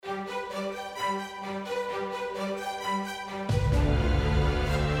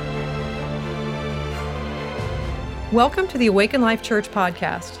Welcome to the Awaken Life Church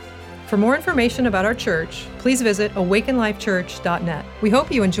podcast. For more information about our church, please visit awakenlifechurch.net. We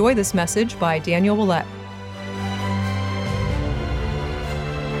hope you enjoy this message by Daniel Willett.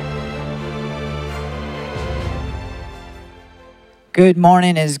 Good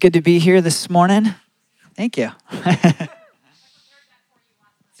morning. It's good to be here this morning. Thank you.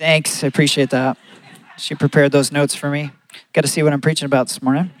 Thanks. I appreciate that. She prepared those notes for me. Got to see what I'm preaching about this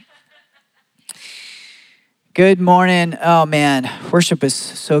morning. Good morning. Oh man, worship is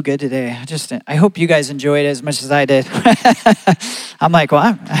so good today. I hope you guys enjoyed it as much as I did. I'm like,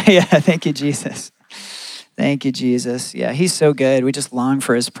 well, yeah, thank you, Jesus. Thank you, Jesus. Yeah, he's so good. We just long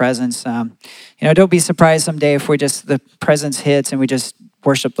for his presence. Don't be surprised someday if the presence hits and we just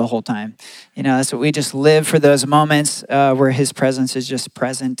worship the whole time. That's what we just live for, those moments where his presence is just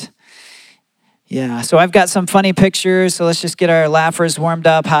present. Yeah, so I've got some funny pictures, so let's just get our laughers warmed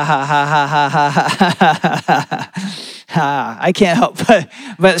up. Ha, ha, ha, ha, ha, ha, ha, ha, ha. I can't help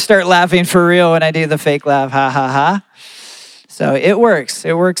but start laughing for real when I do the fake laugh. Ha, ha, ha. So it works.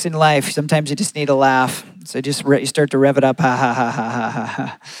 It works in life. Sometimes you just need a laugh. So you start to rev it up. Ha, ha, ha, ha, ha, ha,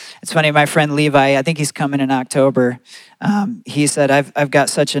 ha. It's funny, my friend Levi, I think he's coming in October. He said, I've got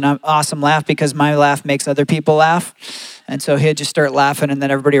such an awesome laugh because my laugh makes other people laugh. And so he'd just start laughing, and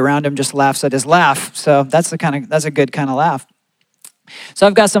then everybody around him just laughs at his laugh. So that's a good kind of laugh. So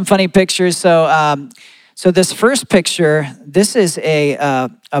I've got some funny pictures. So this first picture, this is a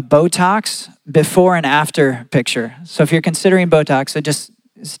Botox before and after picture. So if you're considering Botox, so just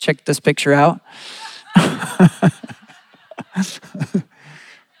check this picture out.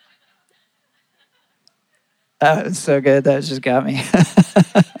 It's so good. That just got me.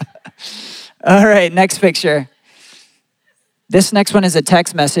 All right, next picture. This next one is a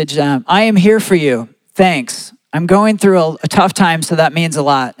text message. I am here for you. Thanks. I'm going through a tough time, so that means a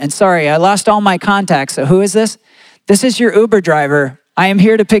lot. And sorry, I lost all my contacts. So who is this? This is your Uber driver. I am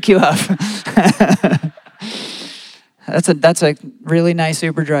here to pick you up. That's a really nice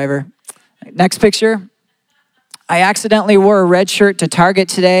Uber driver. Next picture. I accidentally wore a red shirt to Target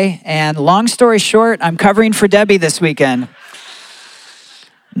today, and long story short, I'm covering for Debbie this weekend.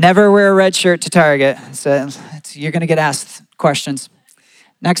 Never wear a red shirt to Target. So you're going to get asked questions.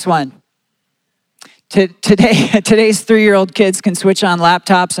 Next one. Today's 3-year-old kids can switch on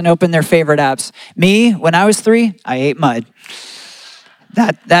laptops and open their favorite apps. Me, when I was 3, I ate mud.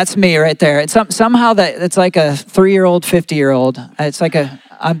 That's me right there. It's somehow it's like a 3-year-old, 50-year-old. It's like a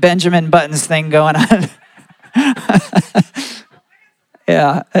Benjamin Buttons thing going on.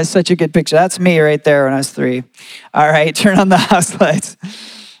 Yeah, that's such a good picture. That's me right there when I was 3. All right, turn on the house lights.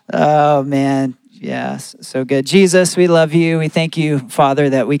 Oh, man. Yes, so good. Jesus, we love you. We thank you, Father,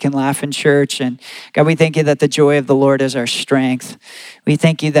 that we can laugh in church. And God, we thank you that the joy of the Lord is our strength. We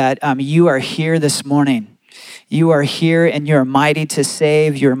thank you that you are here this morning. You are here and you're mighty to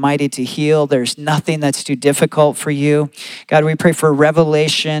save. You're mighty to heal. There's nothing that's too difficult for you. God, we pray for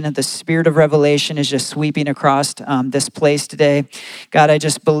revelation. The spirit of revelation is just sweeping across this place today. God, I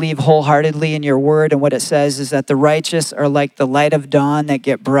just believe wholeheartedly in your word. And what it says is that the righteous are like the light of dawn that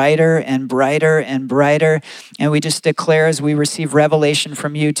get brighter and brighter and brighter. And we just declare as we receive revelation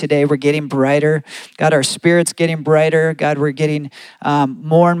from you today, we're getting brighter. God, our spirit's getting brighter. God, we're getting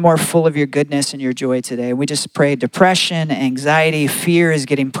more and more full of your goodness and your joy today. We just pray depression, anxiety, fear is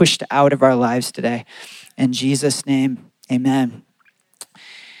getting pushed out of our lives today. In Jesus' name, amen.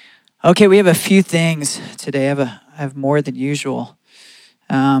 Okay, we have a few things today. I have more than usual.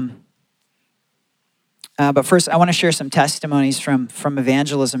 But first, I want to share some testimonies from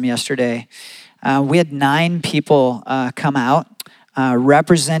evangelism yesterday. We had 9 people come out.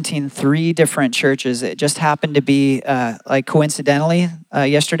 Representing 3 different churches. It just happened to be, coincidentally,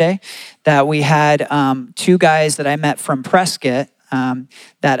 yesterday, that we had 2 guys that I met from Prescott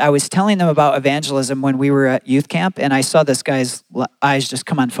that I was telling them about evangelism when we were at youth camp, and I saw this guy's eyes just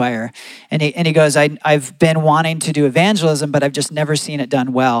come on fire. And he goes, I've been wanting to do evangelism, but I've just never seen it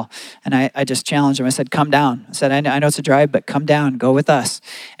done well. And I just challenged him. I said, come down. I said, I know it's a drive, but come down, go with us.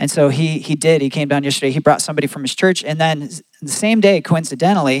 And so he did. He came down yesterday. He brought somebody from his church. And then the same day,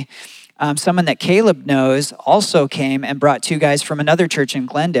 coincidentally, someone that Caleb knows also came and brought 2 guys from another church in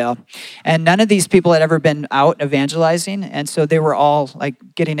Glendale. And none of these people had ever been out evangelizing. And so they were all like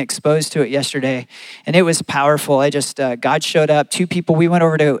getting exposed to it yesterday. And it was powerful. God showed up. 2 people, we went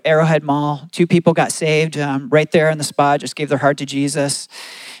over to Arrowhead Mall. 2 people got saved right there on the spot, just gave their heart to Jesus.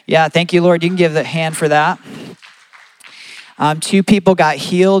 Yeah, thank you, Lord. You can give the hand for that. 2 people got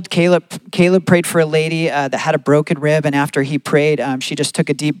healed. Caleb prayed for a lady that had a broken rib, and after he prayed, she just took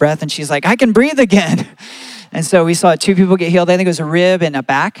a deep breath, and she's like, I can breathe again. And so we saw 2 people get healed. I think it was a rib and a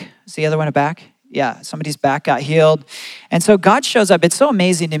back. Is the other one a back? Yeah, somebody's back got healed. And so God shows up. It's so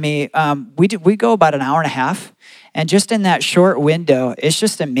amazing to me. We go about an hour and a half. And just in that short window, it's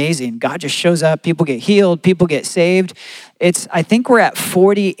just amazing. God just shows up. People get healed. People get saved. I think we're at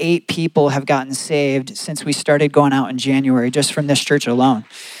 48 people have gotten saved since we started going out in January, just from this church alone.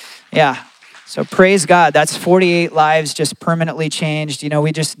 Yeah. So praise God. That's 48 lives just permanently changed.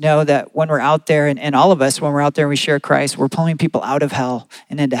 We just know that when we're out there, and all of us, when we're out there and we share Christ, we're pulling people out of hell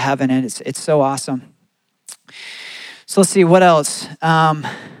and into heaven. And it's so awesome. So let's see, what else?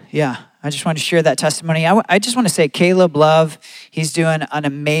 I just want to share that testimony. I just want to say Caleb Love, he's doing an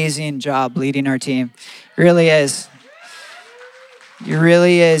amazing job leading our team. Really is. He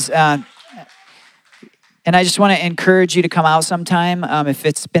really is. And I just want to encourage you to come out sometime if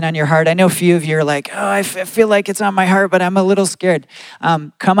it's been on your heart. I know a few of you are like, oh, I feel like it's on my heart, but I'm a little scared.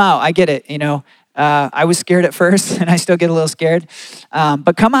 Come out. I get it, I was scared at first, and I still get a little scared.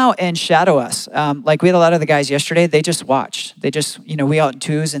 But come out and shadow us. Like we had a lot of the guys yesterday, they just watched. They just, we out in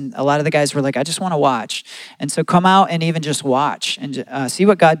twos, and a lot of the guys were like, I just want to watch. And so come out and even just watch and see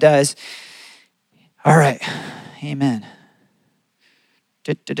what God does. All right. Amen.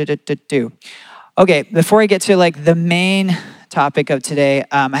 Okay, before I get to the main topic of today,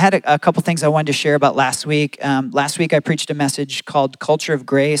 I had a couple things I wanted to share about last week. Last week I preached a message called Culture of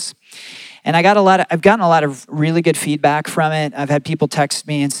Grace. And I've gotten a lot of really good feedback from it. I've had people text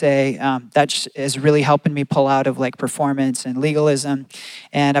me and say that is really helping me pull out of performance and legalism.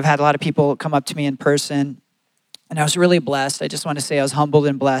 And I've had a lot of people come up to me in person, and I was really blessed. I just want to say I was humbled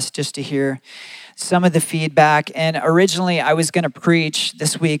and blessed just to hear some of the feedback. And originally I was going to preach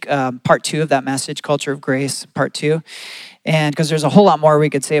this week part 2 of that message, Culture of Grace, part 2. And because there's a whole lot more we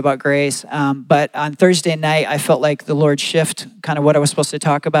could say about grace. But on Thursday night, I felt like the Lord shift kind of what I was supposed to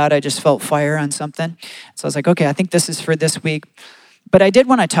talk about. I just felt fire on something. So I was like, okay, I think this is for this week. But I did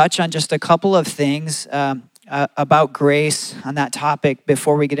want to touch on just a couple of things about grace on that topic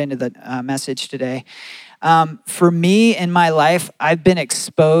before we get into the message today. For me in my life, I've been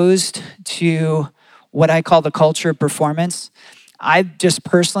exposed to what I call the culture of performance. I've just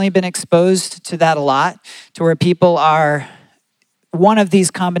personally been exposed to that a lot, to where people are one of these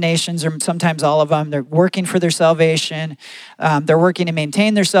combinations, or sometimes all of them. They're working for their salvation. They're working to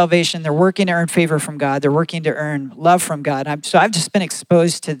maintain their salvation. They're working to earn favor from God. They're working to earn love from God. So I've just been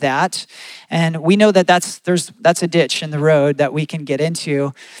exposed to that. And we know that that's a ditch in the road that we can get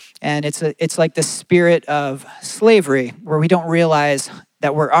into. And it's like the spirit of slavery, where we don't realize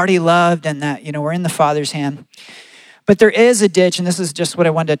that we're already loved and that, we're in the Father's hand. But there is a ditch, and this is just what I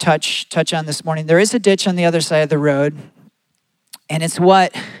wanted to touch on this morning. There is a ditch on the other side of the road, and it's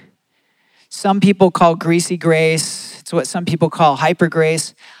what some people call greasy grace. It's what some people call hyper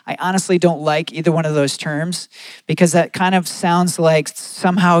grace. I honestly don't like either one of those terms, because that kind of sounds like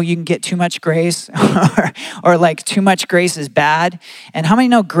somehow you can get too much grace or like too much grace is bad. And how many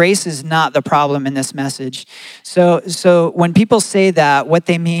know grace is not the problem in this message? So when people say that, what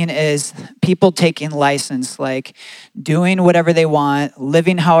they mean is people taking license, like doing whatever they want,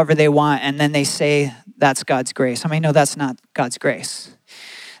 living however they want, and then they say that's God's grace. How many know that's not God's grace?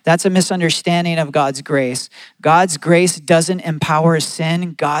 That's a misunderstanding of God's grace. God's grace doesn't empower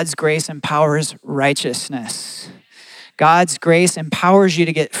sin. God's grace empowers righteousness. God's grace empowers you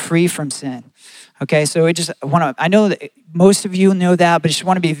to get free from sin. Okay, so I know that most of you know that, but I just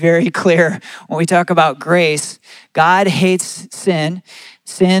want to be very clear when we talk about grace. God hates sin.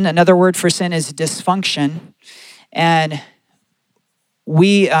 Sin, another word for sin is dysfunction. And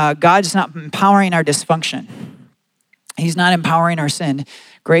God's not empowering our dysfunction. He's not empowering our sin.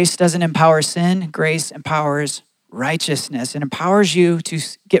 Grace doesn't empower sin. Grace empowers righteousness. It empowers you to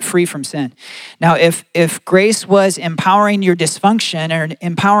get free from sin. Now, if grace was empowering your dysfunction or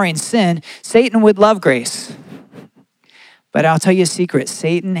empowering sin, Satan would love grace. But I'll tell you a secret.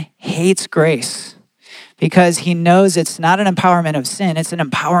 Satan hates grace because he knows it's not an empowerment of sin. It's an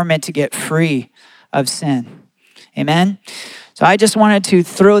empowerment to get free of sin. Amen? So I just wanted to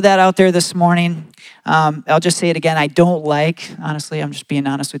throw that out there this morning. I'll just say it again. Honestly, I'm just being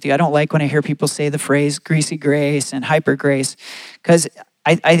honest with you. I don't like when I hear people say the phrase greasy grace and hyper grace, because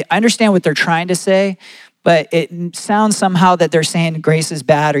I understand what they're trying to say, but it sounds somehow that they're saying grace is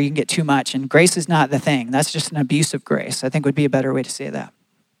bad or you can get too much, and grace is not the thing. That's just an abuse of grace, I think would be a better way to say that.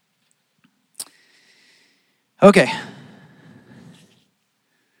 Okay.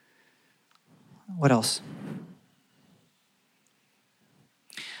 What else?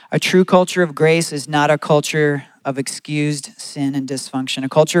 A true culture of grace is not a culture of excused sin and dysfunction. A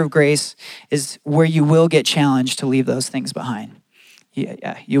culture of grace is where you will get challenged to leave those things behind.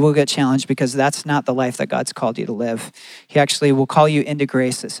 Yeah, you will get challenged because that's not the life that God's called you to live. He actually will call you into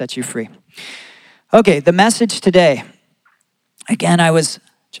grace that sets you free. Okay, the message today. Again, I was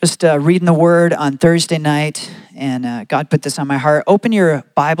just reading the word on Thursday night, and God put this on my heart. Open your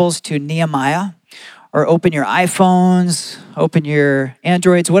Bibles to Nehemiah, or open your iPhones, open your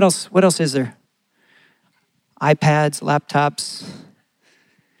Androids. What else is there? iPads, laptops.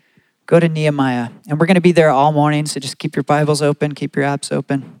 Go to Nehemiah. And we're going to be there all morning, so just keep your Bibles open, keep your apps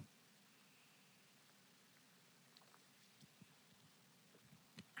open.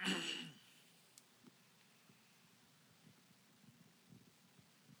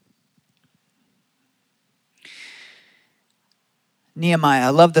 Nehemiah, I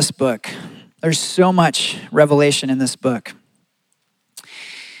love this book. There's so much revelation in this book.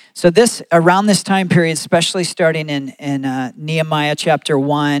 So around this time period, especially starting in Nehemiah chapter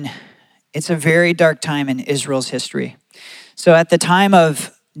 1, it's a very dark time in Israel's history. So at the time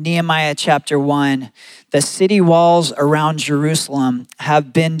of Nehemiah chapter 1, the city walls around Jerusalem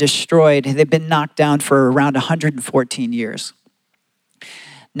have been destroyed. They've been knocked down for around 114 years.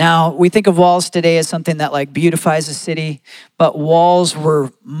 Now, we think of walls today as something that like beautifies a city, but walls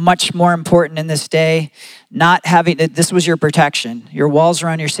were much more important in this day. This was your protection. Your walls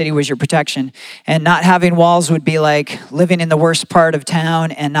around your city was your protection. And not having walls would be like living in the worst part of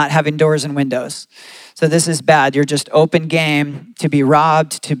town and not having doors and windows. So this is bad. You're just open game to be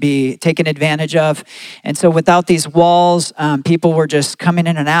robbed, to be taken advantage of. And so without these walls, people were just coming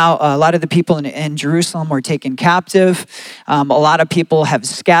in and out. A lot of the people in Jerusalem were taken captive. A lot of people have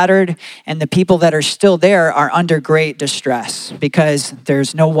scattered. And the people that are still there are under great distress because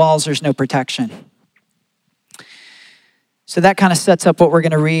there's no walls, there's no protection. So that kind of sets up what we're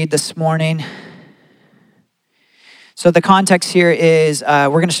going to read this morning. So the context here is, we're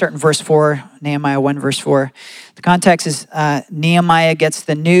going to start in verse 4, Nehemiah 1, verse 4. The context is Nehemiah gets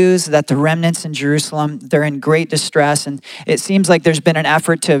the news that the remnants in Jerusalem, they're in great distress. And it seems like there's been an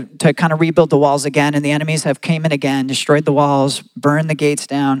effort to kind of rebuild the walls again. And the enemies have came in again, destroyed the walls, burned the gates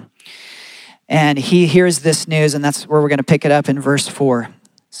down. And he hears this news, and that's where we're going to pick it up in verse 4.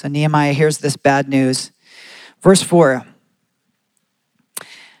 So Nehemiah hears this bad news. Verse 4.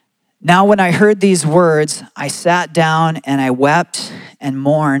 Now when I heard these words, I sat down and I wept and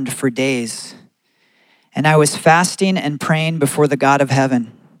mourned for days. And I was fasting and praying before the God of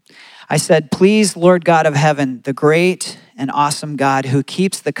heaven. I said, please, Lord God of heaven, the great and awesome God who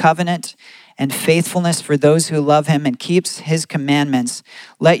keeps the covenant and faithfulness for those who love him and keeps his commandments,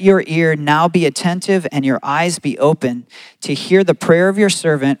 let your ear now be attentive and your eyes be open to hear the prayer of your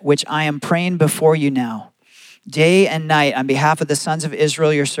servant, which I am praying before you now. Day and night on behalf of the sons of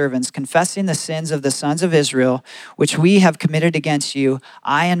Israel, your servants, confessing the sins of the sons of Israel, which we have committed against you.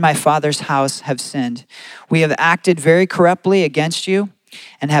 I and my father's house have sinned. We have acted very corruptly against you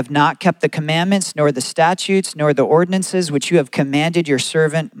and have not kept the commandments, nor the statutes, nor the ordinances which you have commanded your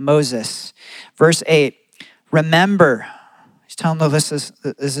servant Moses. Verse 8, remember. He's telling them, this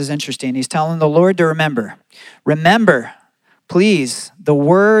is interesting. He's telling the Lord to remember. Remember, please, the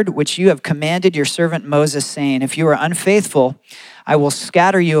word which you have commanded your servant Moses, saying, if you are unfaithful, I will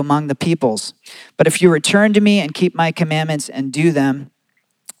scatter you among the peoples. But if you return to me and keep my commandments and do them,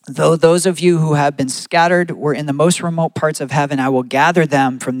 though those of you who have been scattered were in the most remote parts of heaven, I will gather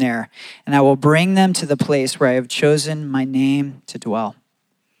them from there, and I will bring them to the place where I have chosen my name to dwell.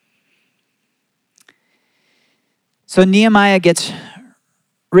 So Nehemiah gets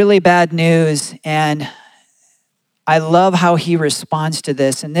really bad news, and I love how he responds to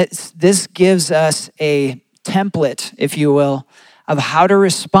this. And this gives us a template, if you will, of how to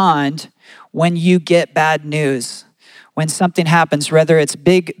respond when you get bad news. When something happens, whether it's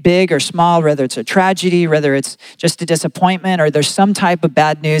big or small, whether it's a tragedy, whether it's just a disappointment, or there's some type of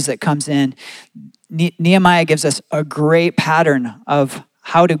bad news that comes in, Nehemiah gives us a great pattern of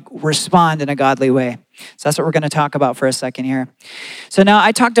how to respond in a godly way. So that's what we're going to talk about for a second here. So now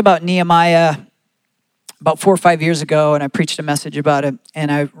I talked about Nehemiah about 4 or 5 years ago, and I preached a message about it,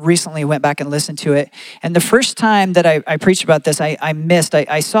 and I recently went back and listened to it. And the first time that I preached about this,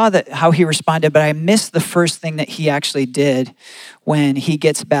 I saw that how he responded, but I missed the first thing that he actually did when he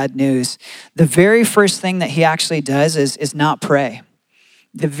gets bad news. The very first thing that he actually does is not pray.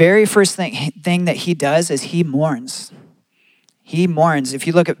 The very first thing that he does is he mourns. He mourns. If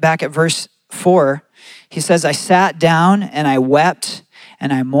you look back at verse 4, he says, I sat down and I wept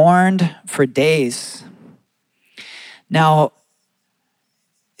and I mourned for days. Now,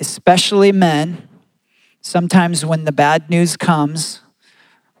 especially men, sometimes when the bad news comes,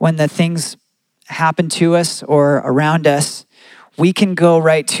 when the things happen to us or around us, we can go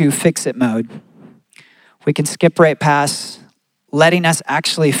right to fix-it mode. We can skip right past, letting us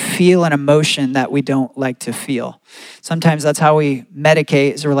actually feel an emotion that we don't like to feel. Sometimes that's how we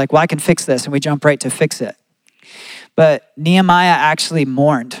medicate, is we're like, well, I can fix this, and we jump right to fix it. But Nehemiah actually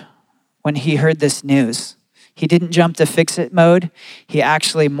mourned when he heard this news. He didn't jump to fix it mode. He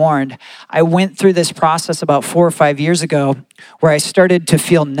actually mourned. I went through this process about 4 or 5 years ago where I started to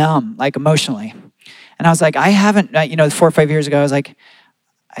feel numb, like emotionally. And I was like, I haven't, 4 or 5 years ago, I was like,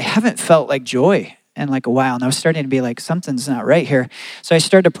 I haven't felt like joy in like a while. And I was starting to be like, something's not right here. So I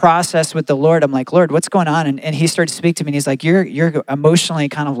started to process with the Lord. I'm like, Lord, what's going on? And he started to speak to me. And he's like, you're emotionally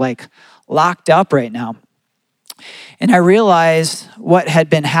kind of like locked up right now. And I realized what had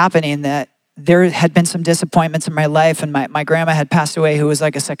been happening, that there had been some disappointments in my life, and my grandma had passed away, who was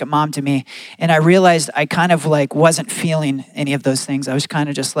like a second mom to me. And I realized I kind of like wasn't feeling any of those things. I was kind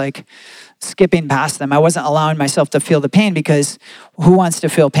of just like skipping past them. I wasn't allowing myself to feel the pain, because who wants to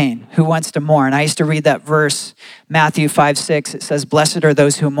feel pain? Who wants to mourn? I used to read that verse, Matthew 5:6. It says, blessed are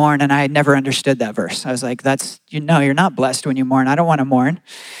those who mourn. And I had never understood that verse. I was like, you're not blessed when you mourn. I don't want to mourn.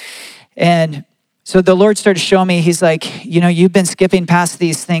 And so the Lord started showing me, he's like, you've been skipping past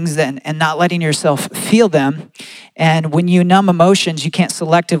these things and not letting yourself feel them. And when you numb emotions, you can't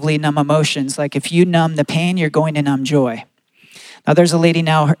selectively numb emotions. Like if you numb the pain, you're going to numb joy. Now there's a lady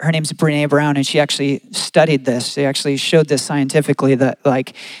now, her name's Brené Brown, and she actually studied this. She actually showed this scientifically, that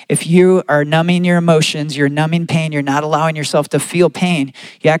like if you are numbing your emotions, you're numbing pain, you're not allowing yourself to feel pain,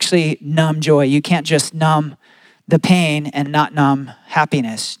 you actually numb joy. You can't just numb the pain and not numb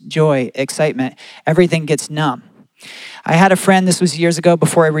happiness, joy, excitement. Everything gets numb. I had a friend, this was years ago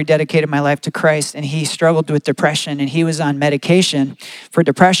before I rededicated my life to Christ, and he struggled with depression, and he was on medication for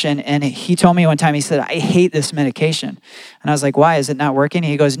depression. And he told me one time, he said, I hate this medication. And I was like, why? Is it not working?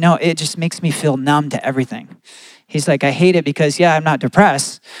 And he goes, no, it just makes me feel numb to everything. He's like, I hate it because, I'm not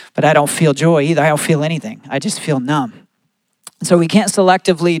depressed, but I don't feel joy either. I don't feel anything. I just feel numb. So we can't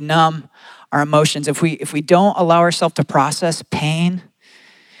selectively numb our emotions. If we don't allow ourselves to process pain,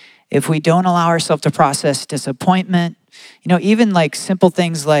 if we don't allow ourselves to process disappointment, even like simple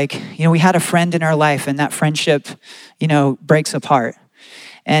things like, we had a friend in our life, and that friendship, breaks apart.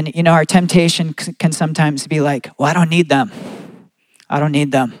 And, our temptation can sometimes be like, well, I don't need them.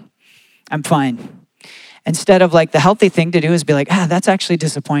 I'm fine. Instead of like the healthy thing to do is be like, that's actually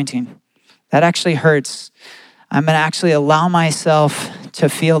disappointing. That actually hurts. I'm going to actually allow myself to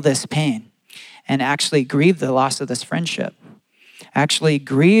feel this pain and actually grieve the loss of this friendship. Actually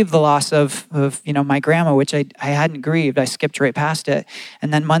grieve the loss of my grandma, which I hadn't grieved. I skipped right past it.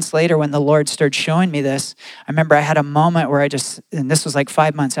 And then months later, when the Lord started showing me this, I remember I had a moment where and this was like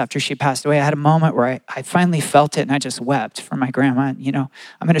 5 months after she passed away, I had a moment where I finally felt it, and I just wept for my grandma. I'm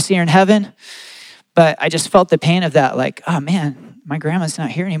going to see her in heaven, but I just felt the pain of that, like, oh man, my grandma's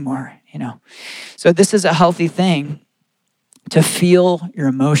not here anymore, So this is a healthy thing, to feel your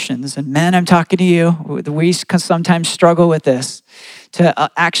emotions. And men, I'm talking to you. We sometimes struggle with this,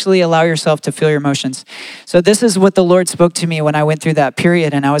 to actually allow yourself to feel your emotions. So this is what the Lord spoke to me when I went through that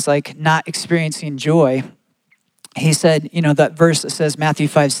period and I was like not experiencing joy. He said, that verse that says, Matthew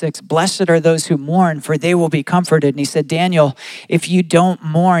 5:6, blessed are those who mourn, for they will be comforted. And he said, Daniel, if you don't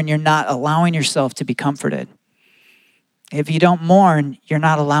mourn, you're not allowing yourself to be comforted. If you don't mourn, you're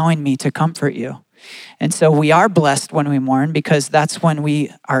not allowing me to comfort you. And so we are blessed when we mourn, because that's when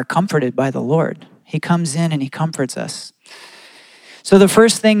we are comforted by the Lord. He comes in and he comforts us. So the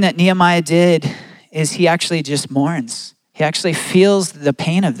first thing that Nehemiah did is he actually just mourns. He actually feels the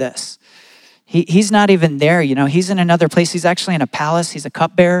pain of this. He's not even there, he's in another place. He's actually in a palace. He's a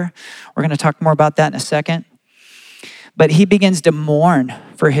cupbearer. We're going to talk more about that in a second. But he begins to mourn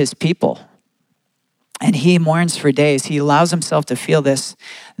for his people. And he mourns for days. He allows himself to feel this.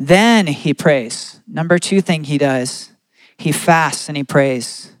 Then he prays. Number 2 thing he does, he fasts and he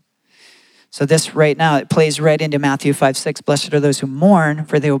prays. So this right now, it plays right into Matthew 5:6. Blessed are those who mourn,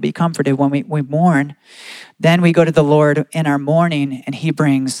 for they will be comforted. When we mourn, then we go to the Lord in our mourning, and he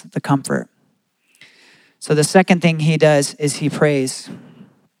brings the comfort. So the second thing he does is he prays.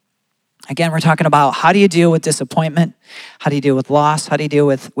 Again, we're talking about how do you deal with disappointment? How do you deal with loss? How do you deal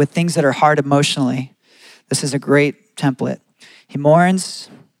with things that are hard emotionally? This is a great template. He mourns.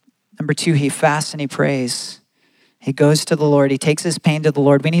 Number 2, he fasts and he prays. He goes to the Lord. He takes his pain to the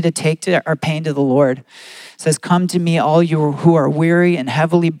Lord. We need to take our pain to the Lord. It says, come to me, all you who are weary and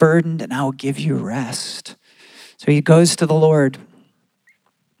heavily burdened, and I will give you rest. So he goes to the Lord.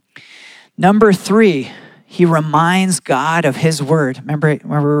 Number 3, he reminds God of his word. Remember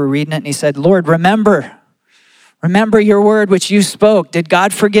when we were reading it, and he said, Lord, remember your word which you spoke. Did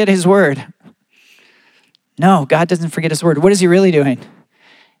God forget his word? No, God doesn't forget his word. What is he really doing?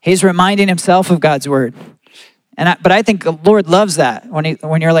 He's reminding himself of God's word. But I think the Lord loves that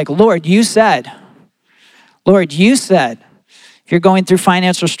when you're like, Lord, you said. If you're going through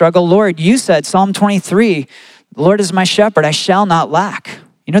financial struggle, Lord, you said, Psalm 23, the Lord is my shepherd, I shall not lack.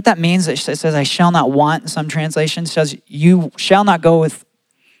 You know what that means? It says, I shall not want in some translations. It says, you shall not go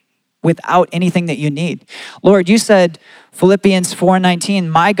without anything that you need. Lord, you said, Philippians 4:19,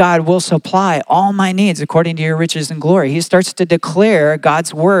 my God will supply all my needs according to your riches and glory. He starts to declare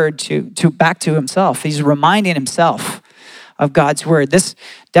God's word to back to himself. He's reminding himself of God's word. This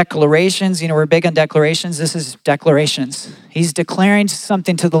declarations, we're big on declarations. This is declarations. He's declaring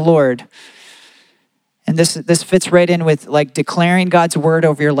something to the Lord. And this fits right in with like declaring God's word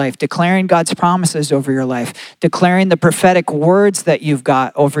over your life, declaring God's promises over your life, declaring the prophetic words that you've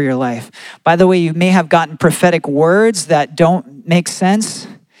got over your life. By the way, you may have gotten prophetic words that don't make sense.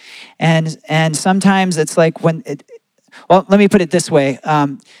 And sometimes it's like let me put it this way.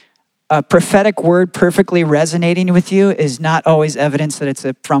 A prophetic word perfectly resonating with you is not always evidence that it's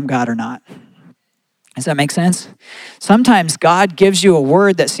from God or not. Does that make sense? Sometimes God gives you a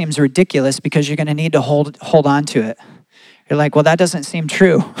word that seems ridiculous because you're going to need to hold on to it. You're like, well, that doesn't seem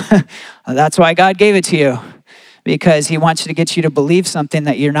true. That's why God gave it to you, because he wants you to get you to believe something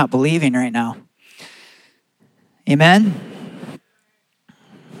that you're not believing right now. Amen?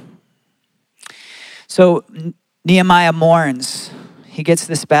 So Nehemiah mourns. He gets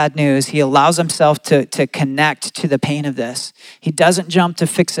this bad news. He allows himself to connect to the pain of this. He doesn't jump to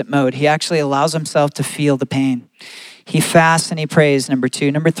fix-it mode. He actually allows himself to feel the pain. He fasts and he prays, number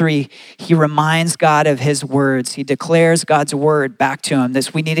 2. Number 3, he reminds God of his words. He declares God's word back to him.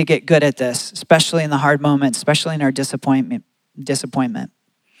 We need to get good at this, especially in the hard moments, especially in our disappointment.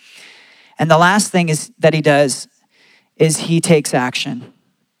 And the last thing that he does is he takes action.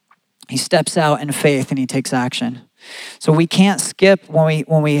 He steps out in faith and he takes action. So we can't skip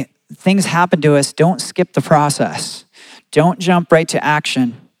when things happen to us. Don't skip the process. Don't jump right to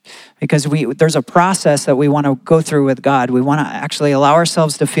action, because there's a process that we want to go through with God. We want to actually allow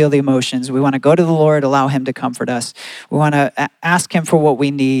ourselves to feel the emotions. We want to go to the Lord, allow him to comfort us. We want to ask him for what we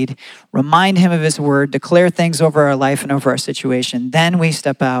need, remind him of his word, declare things over our life and over our situation. Then we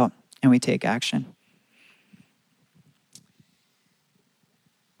step out and we take action.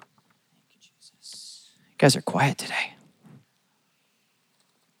 You guys are quiet today.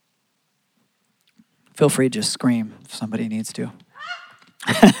 Feel free to just scream if somebody needs to.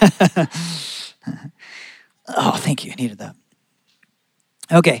 Oh, thank you. I needed that.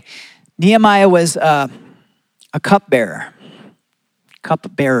 Okay. Nehemiah was a cupbearer.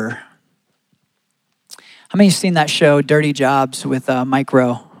 Cupbearer. How many of you seen that show, Dirty Jobs, with Mike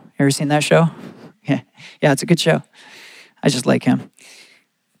Rowe? You ever seen that show? Yeah, it's a good show. I just like him.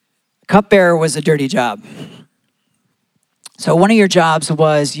 Cupbearer was a dirty job. So one of your jobs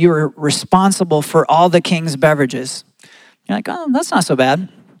was you were responsible for all the king's beverages. You're like, oh, that's not so bad.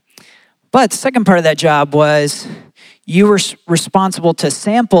 But the second part of that job was you were responsible to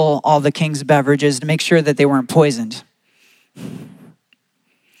sample all the king's beverages to make sure that they weren't poisoned.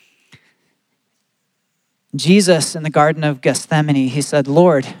 Jesus in the Garden of Gethsemane, he said,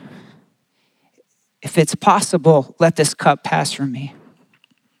 Lord, if it's possible, let this cup pass from me.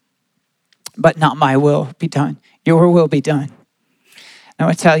 But not my will be done. Your will be done. And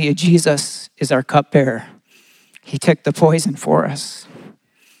I tell you, Jesus is our cupbearer. He took the poison for us.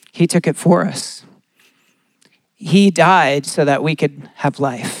 He took it for us. He died so that we could have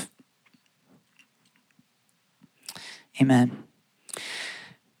life. Amen.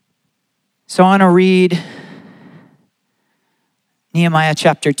 So I want to read Nehemiah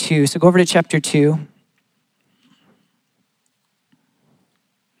chapter 2. So go over to chapter 2.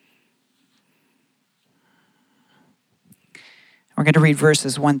 We're going to read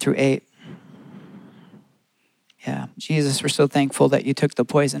verses 1 through 8. Yeah, Jesus, we're so thankful that you took the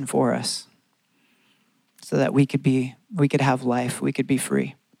poison for us so that we could have life, we could be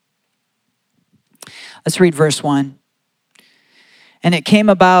free. Let's read verse 1. And it came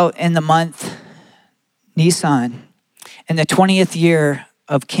about in the month Nisan, in the 20th year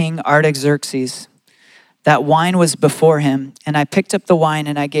of King Artaxerxes, that wine was before him, and I picked up the wine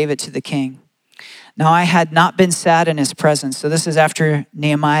and I gave it to the king. Now I had not been sad in his presence. So this is after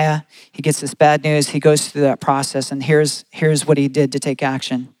Nehemiah. He gets this bad news. He goes through that process, and here's what he did to take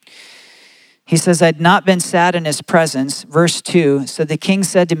action. He says, I had not been sad in his presence. Verse 2, so the king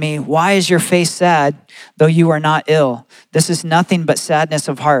said to me, why is your face sad, though you are not ill? This is nothing but sadness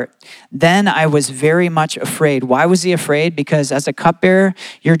of heart. Then I was very much afraid. Why was he afraid? Because as a cupbearer,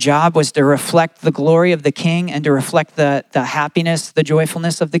 your job was to reflect the glory of the king and to reflect the happiness, the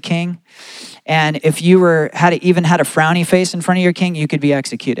joyfulness of the king. And if you even had a frowny face in front of your king, you could be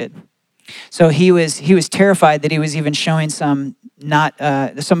executed. So he was terrified that he was even showing some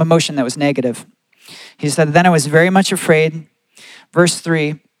emotion that was negative. He said, "Then I was very much afraid." Verse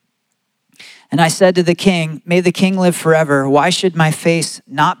 3, "And I said to the king, 'May the king live forever. Why should my face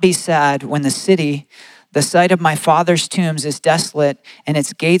not be sad when the city, the site of my father's tombs, is desolate and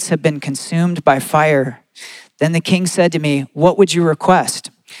its gates have been consumed by fire?' Then the king said to me, 'What would you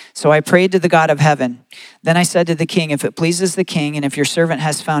request?' So I prayed to the God of heaven. Then I said to the king, 'If it pleases the king, and if your servant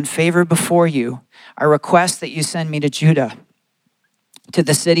has found favor before you, I request that you send me to Judah, to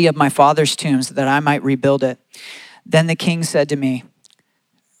the city of my father's tombs, that I might rebuild it.' Then the king said to me,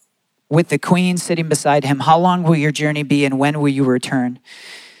 with the queen sitting beside him, 'How long will your journey be, and when will you return?'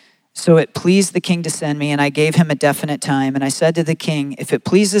 So it pleased the king to send me, and I gave him a definite time. And I said to the king, 'If it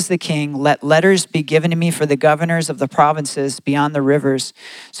pleases the king, let letters be given to me for the governors of the provinces beyond the rivers,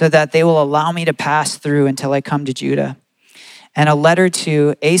 so that they will allow me to pass through until I come to Judah. And a letter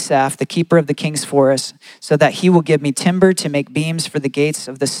to Asaph, the keeper of the king's forest, so that he will give me timber to make beams for the gates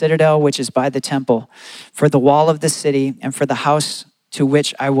of the citadel which is by the temple, for the wall of the city, and for the house to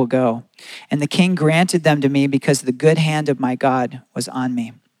which I will go.' And the king granted them to me because the good hand of my God was on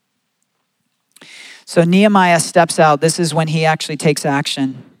me." So Nehemiah steps out. This is when he actually takes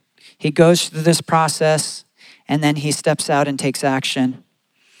action. He goes through this process, and then he steps out and takes action.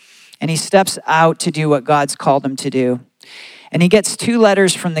 And he steps out to do what God's called him to do. And he gets 2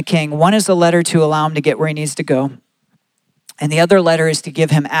 letters from the king. One is a letter to allow him to get where he needs to go. And the other letter is to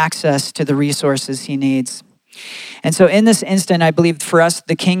give him access to the resources he needs. And so in this instant, I believe for us,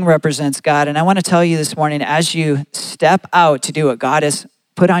 the king represents God. And I want to tell you this morning, as you step out to do what God has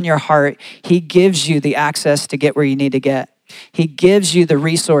put on your heart, he gives you the access to get where you need to get. He gives you the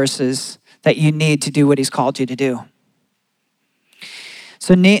resources that you need to do what he's called you to do.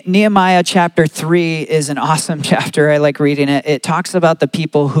 So Nehemiah chapter 3 is an awesome chapter. I like reading it. It talks about the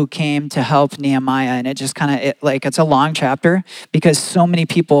people who came to help Nehemiah, and it just it's a long chapter because so many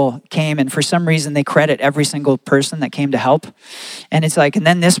people came, and for some reason they credit every single person that came to help. And it's like, and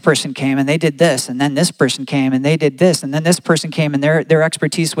then this person came and they did this, and then this person came and they did this, and then this person came and their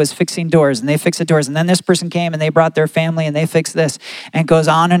expertise was fixing doors, and they fixed the doors, and then this person came and they brought their family and they fixed this, and it goes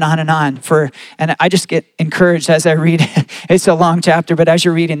on and on and on. And I just get encouraged as I read it. It's a long chapter, but as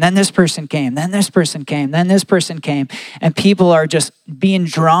you're reading, then this person came, then this person came, then this person came, and people are just being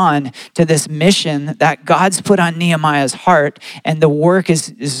drawn to this mission that God's put on Nehemiah's heart, and the work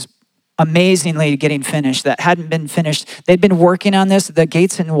is amazingly getting finished. That hadn't been finished. They'd been working on this. The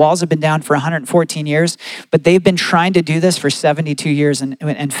gates and walls have been down for 114 years, but they've been trying to do this for 72 years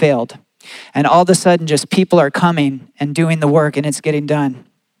and failed. And all of a sudden, just people are coming and doing the work, and it's getting done.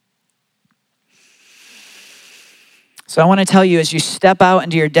 So I want to tell you, as you step out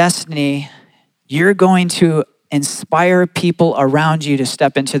into your destiny, you're going to inspire people around you to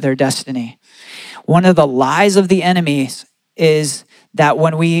step into their destiny. One of the lies of the enemy is that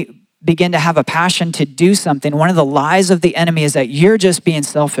when we begin to have a passion to do something, one of the lies of the enemy is that you're just being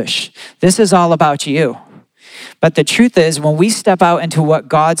selfish. This is all about you. But the truth is, when we step out into what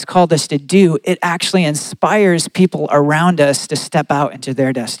God's called us to do, it actually inspires people around us to step out into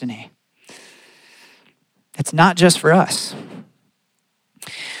their destiny. It's not just for us.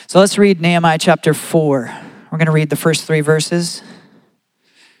 So let's read Nehemiah chapter 4. We're going to read the first 3 verses.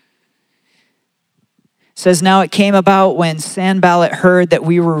 It says, "Now it came about when Sanballat heard that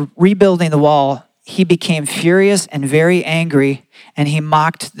we were rebuilding the wall, he became furious and very angry, and he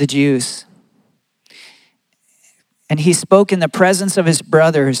mocked the Jews. And he spoke in the presence of his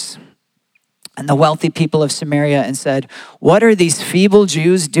brothers and the wealthy people of Samaria and said, 'What are these feeble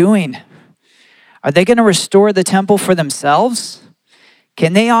Jews doing? Are they going to restore the temple for themselves?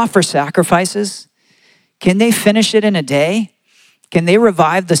 Can they offer sacrifices? Can they finish it in a day? Can they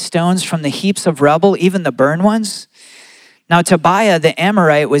revive the stones from the heaps of rubble, even the burned ones?' Now Tobiah the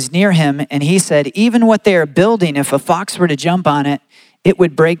Amorite was near him, and he said, 'Even what they are building, if a fox were to jump on it, it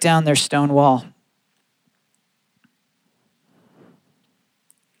would break down their stone wall.'"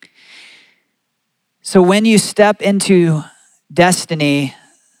 So when you step into destiny,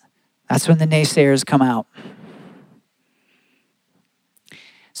 that's when the naysayers come out.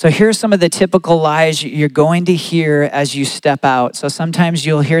 So here's some of the typical lies you're going to hear as you step out. So sometimes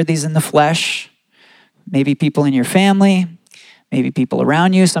you'll hear these in the flesh, maybe people in your family, maybe people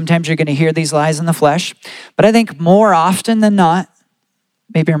around you. Sometimes you're going to hear these lies in the flesh. But I think more often than not,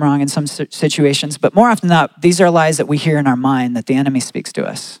 maybe I'm wrong in some situations, but more often than not, these are lies that we hear in our mind that the enemy speaks to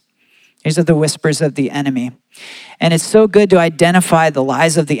us. These are the whispers of the enemy. And it's so good to identify the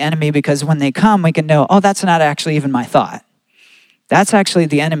lies of the enemy, because when they come, we can know, oh, that's not actually even my thought. That's actually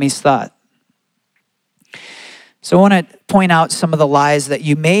the enemy's thought. So I want to point out some of the lies that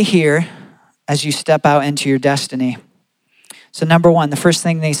you may hear as you step out into your destiny. So number one, the first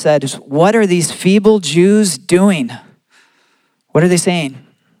thing they said is, what are these feeble Jews doing? What are they saying?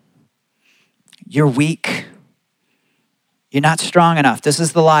 You're weak. You're not strong enough. This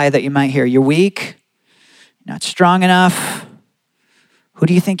is the lie that you might hear. You're weak. You're not strong enough. Who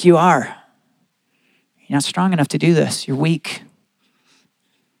do you think you are? You're not strong enough to do this. You're weak.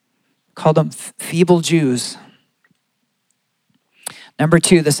 Called them feeble Jews. Number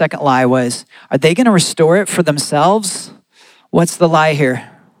two, the second lie was, are they going to restore it for themselves? What's the lie here?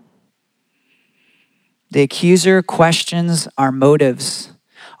 The accuser questions our motives.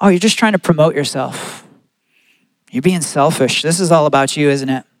 Oh, you're just trying to promote yourself. You're being selfish. This is all about you, isn't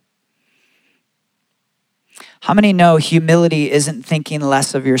it? How many know humility isn't thinking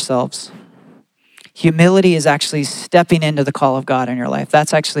less of yourselves? Humility is actually stepping into the call of God in your life.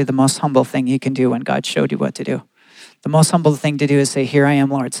 That's actually the most humble thing you can do when God showed you what to do. The most humble thing to do is say, here I am,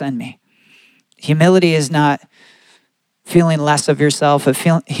 Lord, send me. Humility is not feeling less of yourself.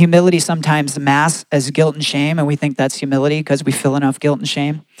 Humility sometimes masks as guilt and shame, and we think that's humility because we feel enough guilt and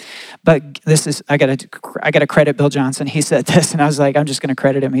shame. But this is, I gotta credit Bill Johnson. He said this, and I was like, I'm just gonna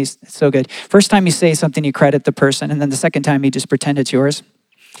credit him. He's so good. First time you say something, you credit the person, and then the second time you just pretend it's yours.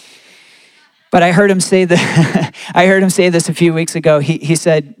 But I heard him say this a few weeks ago. He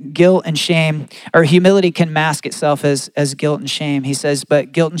said guilt and shame, or humility can mask itself as guilt and shame. He says,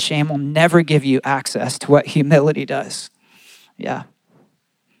 but guilt and shame will never give you access to what humility does. Yeah,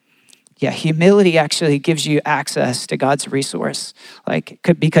 humility actually gives you access to God's resource.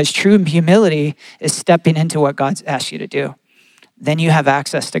 Because true humility is stepping into what God's asked you to do. Then you have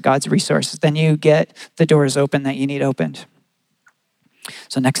access to God's resources. Then you get the doors open that you need opened.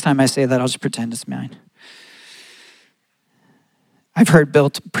 So next time I say that, I'll just pretend it's mine. I've heard Bill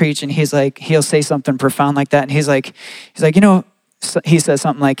preach, and he'll say something profound like that, and he's like, he says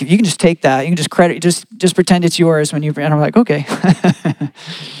something like, if you can just take that, you can just credit, just pretend it's yours when you, and I'm like, okay.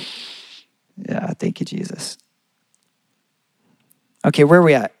 Yeah, thank you, Jesus. Okay, where are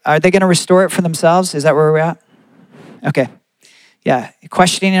we at? Are they going to restore it for themselves? Is that where we're at? Okay. Yeah,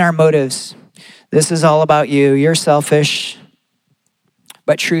 questioning our motives. This is all about you. You're selfish.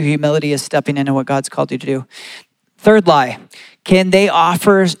 But true humility is stepping into what God's called you to do. Third lie, can they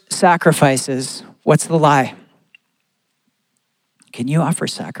offer sacrifices? What's the lie? Can you offer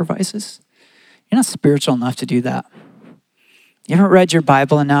sacrifices? You're not spiritual enough to do that. You haven't read your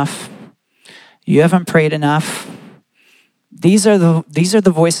Bible enough. You haven't prayed enough. These are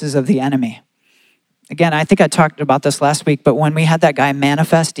the voices of the enemy. Again, I think I talked about this last week, but when we had that guy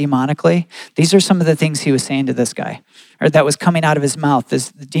manifest demonically, these are some of the things he was saying to this guy, or that was coming out of his mouth.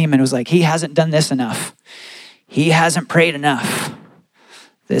 The demon was like, he hasn't done this enough. He hasn't prayed enough.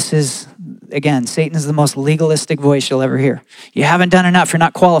 This is, again, Satan is the most legalistic voice you'll ever hear. You haven't done enough. You're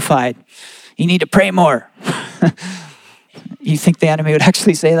not qualified. You need to pray more. You think the enemy would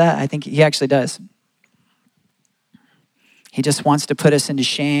actually say that? I think he actually does. He just wants to put us into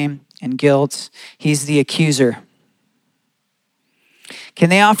shame and guilt. He's the accuser. Can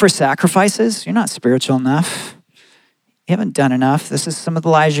they offer sacrifices? You're not spiritual enough. You haven't done enough. This is some of the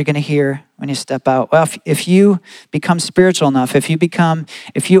lies you're going to hear when you step out. Well, if you become spiritual enough, if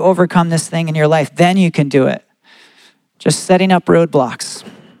you overcome this thing in your life, then you can do it. Just setting up roadblocks.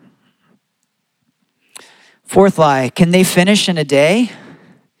 Fourth lie, can they finish in a day?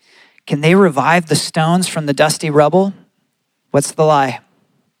 Can they revive the stones from the dusty rubble? What's the lie?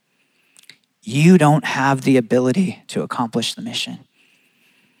 You don't have the ability to accomplish the mission.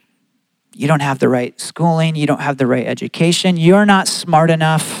 You don't have the right schooling. You don't have the right education. You're not smart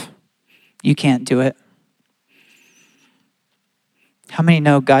enough. You can't do it. How many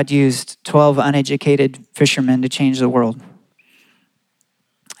know God used 12 uneducated fishermen to change the world?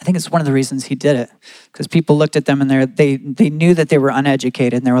 I think it's one of the reasons he did it, because people looked at them and they knew that they were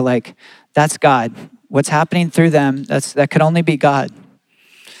uneducated, and they were like, that's God. What's happening through them, that could only be God.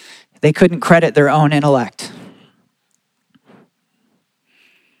 They couldn't credit their own intellect.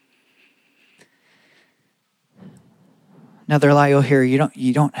 Another lie you'll hear, you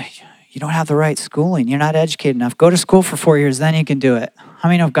don't have the right schooling. You're not educated enough. Go to school for 4 years, then you can do it. How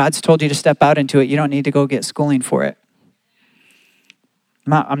many know if God's told you to step out into it, you don't need to go get schooling for it?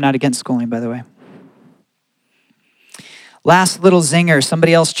 I'm not against schooling, by the way. Last little zinger,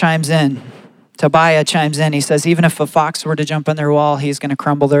 somebody else chimes in. Tobiah chimes in. He says, even if a fox were to jump on their wall, he's going to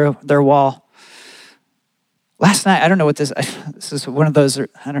crumble their wall. Last night, I don't know what this is one of those,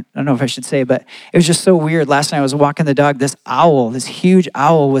 I don't know if I should say, but it was just so weird. Last night I was walking the dog. This huge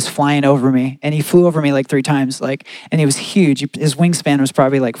owl was flying over me, and he flew over me like 3 times, and he was huge. His wingspan was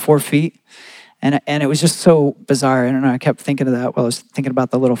probably like 4 feet. And it was just so bizarre. I don't know, I kept thinking of that while I was thinking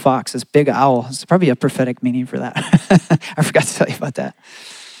about the little fox, this big owl. It's probably a prophetic meaning for that. I forgot to tell you about that.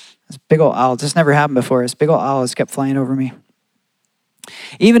 This big old owl, this never happened before. This big old owl just kept flying over me.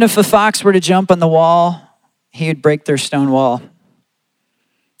 Even if the fox were to jump on the wall, he would break their stone wall.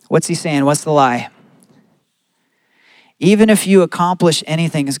 What's he saying? What's the lie? Even if you accomplish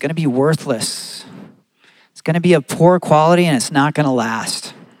anything, it's going to be worthless. It's going to be of poor quality and it's not going to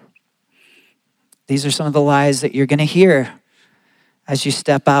last. These are some of the lies that you're going to hear as you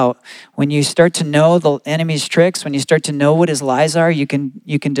step out. When you start to know the enemy's tricks, when you start to know what his lies are, you can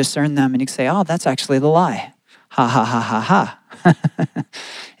discern them and you can say, oh, that's actually the lie. Ha, ha, ha, ha, ha.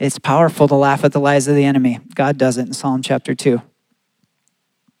 It's powerful to laugh at the lies of the enemy. God does it in Psalm chapter 2.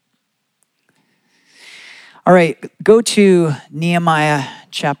 All right, go to Nehemiah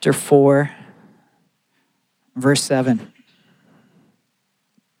chapter 4, verse 7.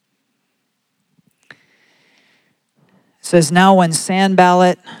 It says, now when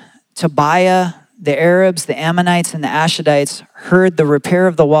Sanballat, Tobiah, the Arabs, the Ammonites, and the Ashdodites heard the repair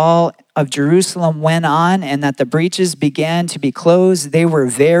of the wall of Jerusalem went on and that the breaches began to be closed, they were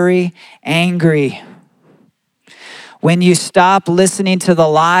very angry. When you stop listening to the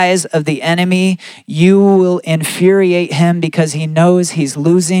lies of the enemy, you will infuriate him because he knows he's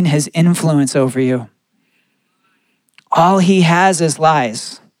losing his influence over you. All he has is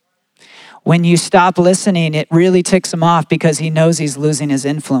lies. When you stop listening, it really ticks him off because he knows he's losing his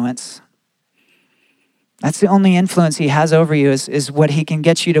influence. That's the only influence he has over you is what he can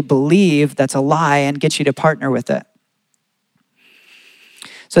get you to believe that's a lie and get you to partner with it.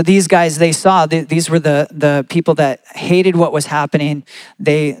 So these guys, they saw, these were the people that hated what was happening.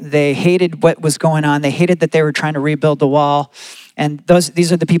 They hated what was going on. They hated that they were trying to rebuild the wall. And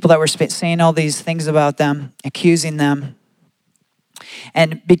these are the people that were saying all these things about them, accusing them.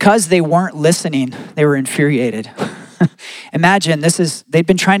 And because they weren't listening, they were infuriated. Imagine, they'd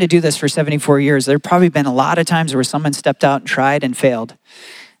been trying to do this for 74 years. There'd probably been a lot of times where someone stepped out and tried and failed.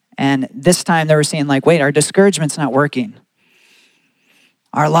 And this time they were saying like, wait, our discouragement's not working.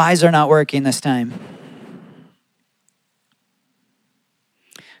 Our lies are not working this time.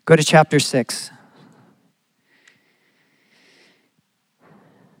 Go to chapter 6.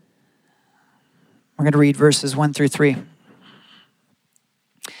 We're going to read verses 1 through 3.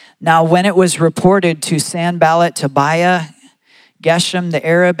 Now, when it was reported to Sanballat, Tobiah, Geshem the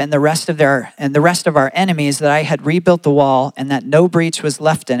Arab, and the rest of our enemies that I had rebuilt the wall and that no breach was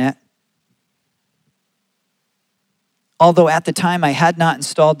left in it, although at the time I had not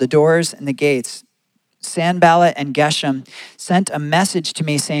installed the doors and the gates, Sanballat and Geshem sent a message to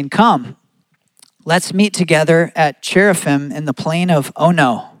me saying, come, let's meet together at Cherphim in the plain of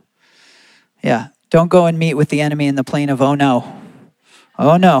Ono. Yeah, don't go and meet with the enemy in the plain of Ono.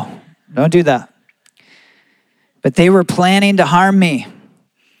 Oh no, don't do that. But they were planning to harm me.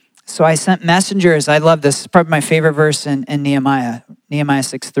 So I sent messengers. I love this. It's probably my favorite verse in Nehemiah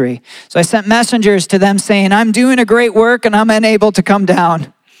 6:3. So I sent messengers to them saying, I'm doing a great work and I'm unable to come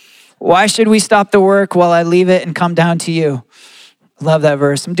down. Why should we stop the work while I leave it and come down to you? Love that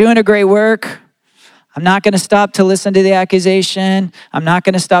verse. I'm doing a great work. I'm not going to stop to listen to the accusation. I'm not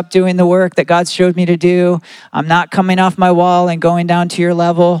going to stop doing the work that God showed me to do. I'm not coming off my wall and going down to your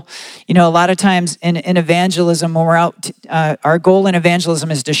level. You know, a lot of times in evangelism, when we're out, our goal in evangelism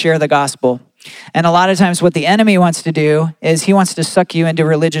is to share the gospel. And a lot of times what the enemy wants to do is he wants to suck you into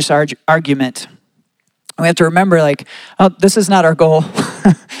religious argument. We have to remember, like, oh, this is not our goal.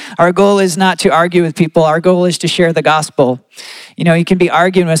 Our goal is not to argue with people. Our goal is to share the gospel. You know, you can be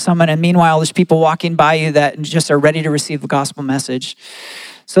arguing with someone, and meanwhile, there's people walking by you that just are ready to receive the gospel message.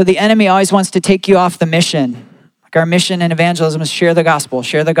 So the enemy always wants to take you off the mission. Like our mission in evangelism is share the gospel,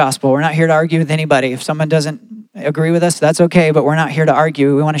 share the gospel. We're not here to argue with anybody. If someone doesn't agree with us, that's okay, but we're not here to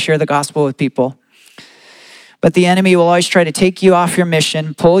argue. We want to share the gospel with people. But the enemy will always try to take you off your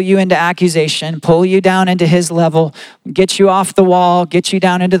mission, pull you into accusation, pull you down into his level, get you off the wall, get you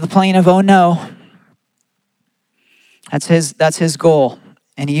down into the plane of, oh no. That's his goal.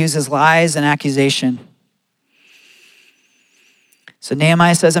 And he uses lies and accusation. So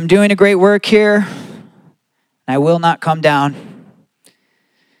Nehemiah says, I'm doing a great work here, and I will not come down.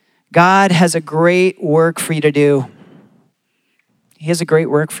 God has a great work for you to do. He has a great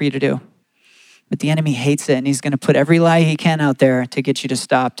work for you to do. But the enemy hates it, and he's going to put every lie he can out there to get you to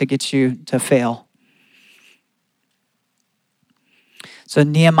stop, to get you to fail. So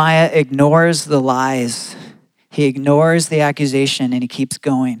Nehemiah ignores the lies. He ignores the accusation, and he keeps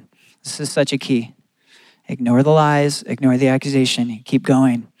going. This is such a key. Ignore the lies, ignore the accusation, keep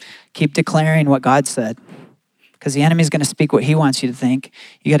going. Keep declaring what God said. because the enemy's going to speak what he wants you to think.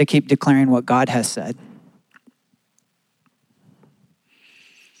 You got to keep declaring what God has said.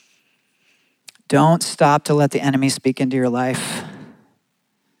 Don't stop to let the enemy speak into your life.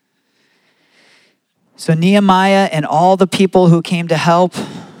 So Nehemiah and all the people who came to help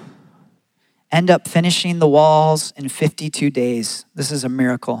end up finishing the walls in 52 days. This is a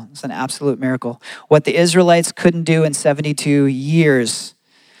miracle. It's an absolute miracle. What the Israelites couldn't do in 72 years,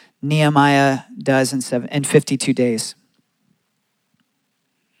 Nehemiah does in 52 days.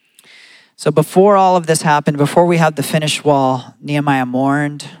 So before all of this happened, before we had the finished wall, Nehemiah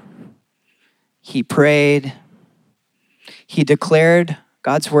mourned. He prayed. He declared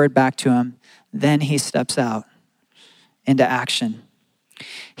God's word back to him. Then he steps out into action.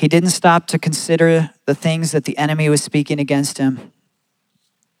 He didn't stop to consider the things that the enemy was speaking against him.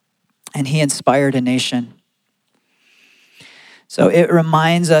 And he inspired a nation. So it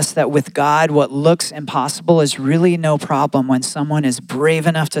reminds us that with God, what looks impossible is really no problem when someone is brave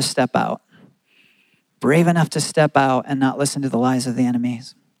enough to step out. Brave enough to step out and not listen to the lies of the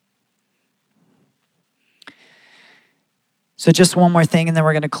enemies. So just one more thing, and then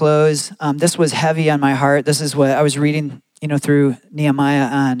we're going to close. This was heavy on my heart. This is what I was reading, through Nehemiah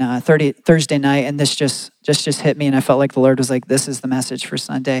on Thursday night, and this just hit me, and I felt like the Lord was like, this is the message for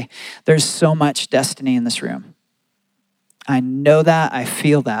Sunday. There's so much destiny in this room. I know that. I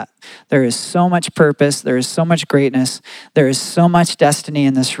feel that. There is so much purpose. There is so much greatness. There is so much destiny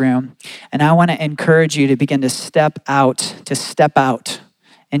in this room, and I want to encourage you to begin to step out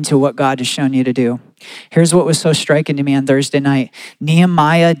into what God has shown you to do. Here's what was so striking to me on Thursday night.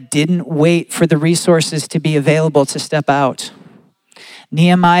 Nehemiah didn't wait for the resources to be available to step out.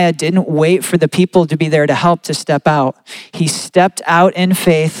 Nehemiah didn't wait for the people to be there to help to step out. He stepped out in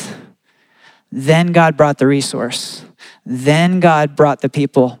faith. Then God brought the resource. Then God brought the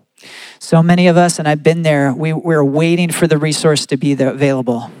people. So many of us, and I've been there, we're waiting for the resource to be there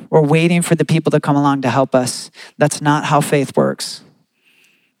available. We're waiting for the people to come along to help us. That's not how faith works.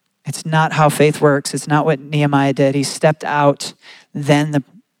 It's not how faith works. It's not what Nehemiah did. He stepped out, then the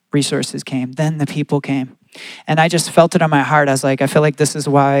resources came, then the people came. And I just felt it on my heart. I was like, I feel like this is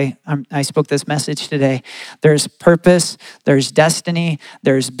why I spoke this message today. There's purpose, there's destiny,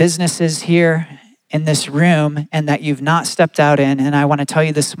 there's businesses here in this room and that you've not stepped out in. And I want to tell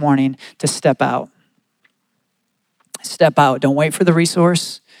you this morning to step out. Step out. Don't wait for the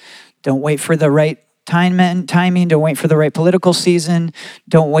resource. Don't wait for the right timing. Don't wait for the right political season.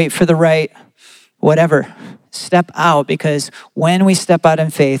 Don't wait for the right whatever. Step out, because when we step out in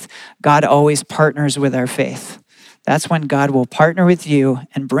faith, God always partners with our faith. That's when God will partner with you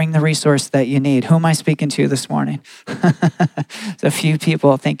and bring the resource that you need. Who am I speaking to this morning? It's a few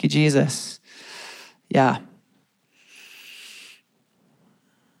people. Thank you, Jesus. Yeah.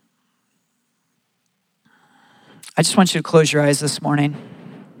 I just want you to close your eyes this morning.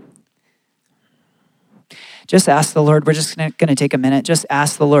 Just ask the Lord. We're just going to take a minute. Just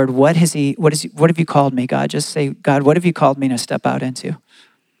ask the Lord, what have you called me, God? Just say, God, what have you called me to step out into?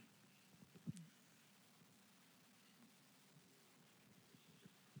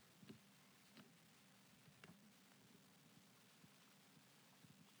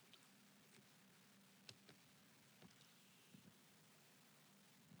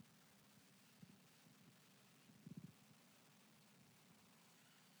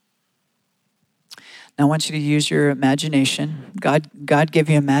 Now I want you to use your imagination. God gave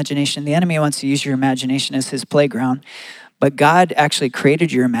you imagination. The enemy wants to use your imagination as his playground, but God actually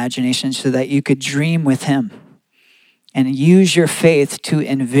created your imagination so that you could dream with him and use your faith to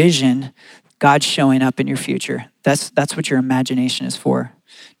envision God showing up in your future. That's what your imagination is for,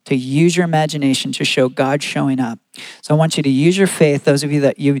 to use your imagination to show God showing up. So I want you to use your faith, those of you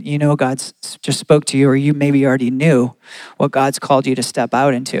that you know God's just spoke to you, or you maybe already knew what God's called you to step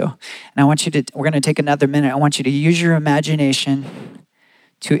out into. And I want you to, we're going to take another minute. I want you to use your imagination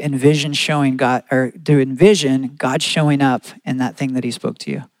to envision God showing up in that thing that he spoke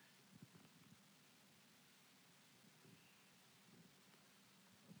to you.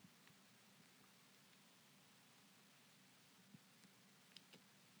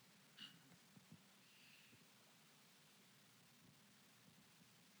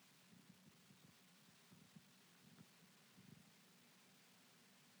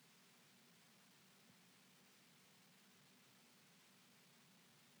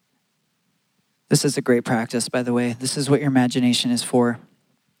 This is a great practice, by the way. This is what your imagination is for.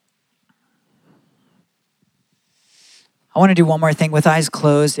 I want to do one more thing with eyes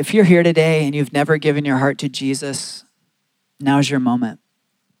closed. If you're here today and you've never given your heart to Jesus, now's your moment.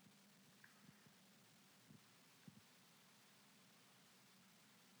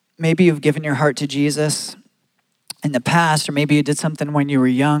 Maybe you've given your heart to Jesus in the past, or maybe you did something when you were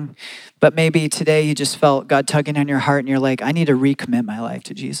young, but maybe today you just felt God tugging on your heart and you're like, I need to recommit my life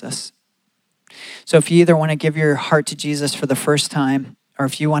to Jesus. So if you either want to give your heart to Jesus for the first time, or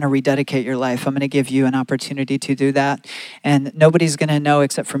if you want to rededicate your life, I'm going to give you an opportunity to do that. And nobody's going to know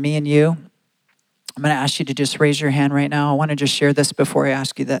except for me and you. I'm going to ask you to just raise your hand right now. I want to just share this before I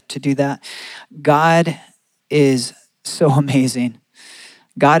ask you to do that. God is so amazing.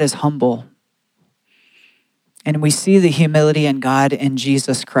 God is humble. And we see the humility in God in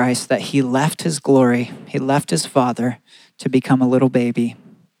Jesus Christ, that he left his glory, he left his Father to become a little baby.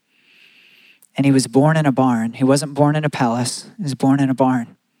 And he was born in a barn. He wasn't born in a palace. He was born in a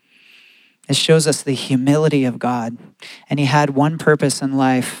barn. It shows us the humility of God. And he had one purpose in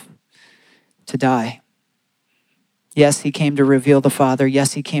life: to die. Yes, he came to reveal the Father.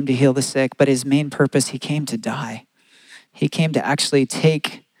 Yes, he came to heal the sick. But his main purpose, he came to die. He came to actually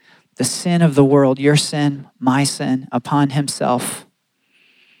take the sin of the world, your sin, my sin, upon himself.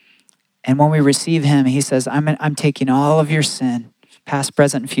 And when we receive him, he says, I'm taking all of your sin, past,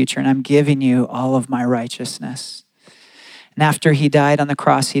 present, and future, and I'm giving you all of my righteousness. And after he died on the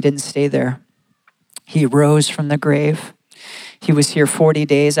cross, he didn't stay there. He rose from the grave. He was here 40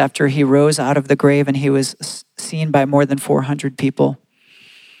 days after he rose out of the grave, and he was seen by more than 400 people.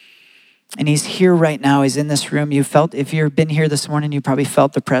 And he's here right now. He's in this room. If you've been here this morning, you probably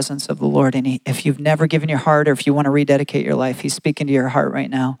felt the presence of the Lord. And if you've never given your heart, or if you want to rededicate your life, he's speaking to your heart right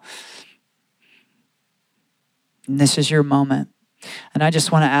now. And this is your moment. And I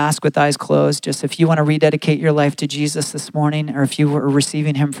just want to ask, with eyes closed, just if you want to rededicate your life to Jesus this morning, or if you were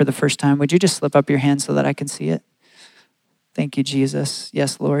receiving him for the first time, would you just slip up your hand so that I can see it? Thank you, Jesus.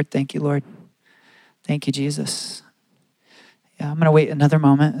 Yes, Lord. Thank you, Lord. Thank you, Jesus. Yeah, I'm going to wait another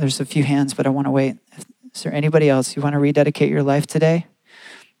moment. There's a few hands, but I want to wait. Is there anybody else? You want to rededicate your life today?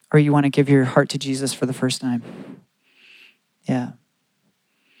 Or you want to give your heart to Jesus for the first time? Yeah.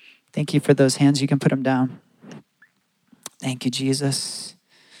 Thank you for those hands. You can put them down. Thank you, Jesus.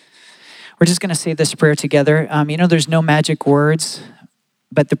 We're just going to say this prayer together. There's no magic words,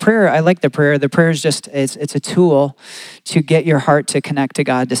 but the prayer, I like the prayer. The prayer is just, it's a tool to get your heart to connect to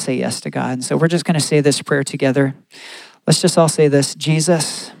God, to say yes to God. And so we're just going to say this prayer together. Let's just all say this.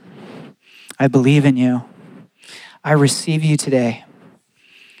 Jesus, I believe in you. I receive you today.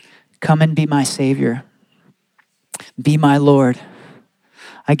 Come and be my Savior. Be my Lord.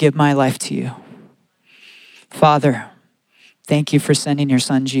 I give my life to you. Father, thank you for sending your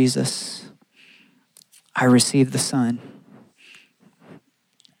Son, Jesus. I receive the Son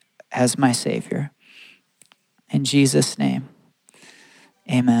as my Savior. In Jesus' name,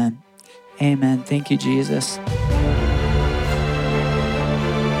 amen. Amen. Thank you, Jesus.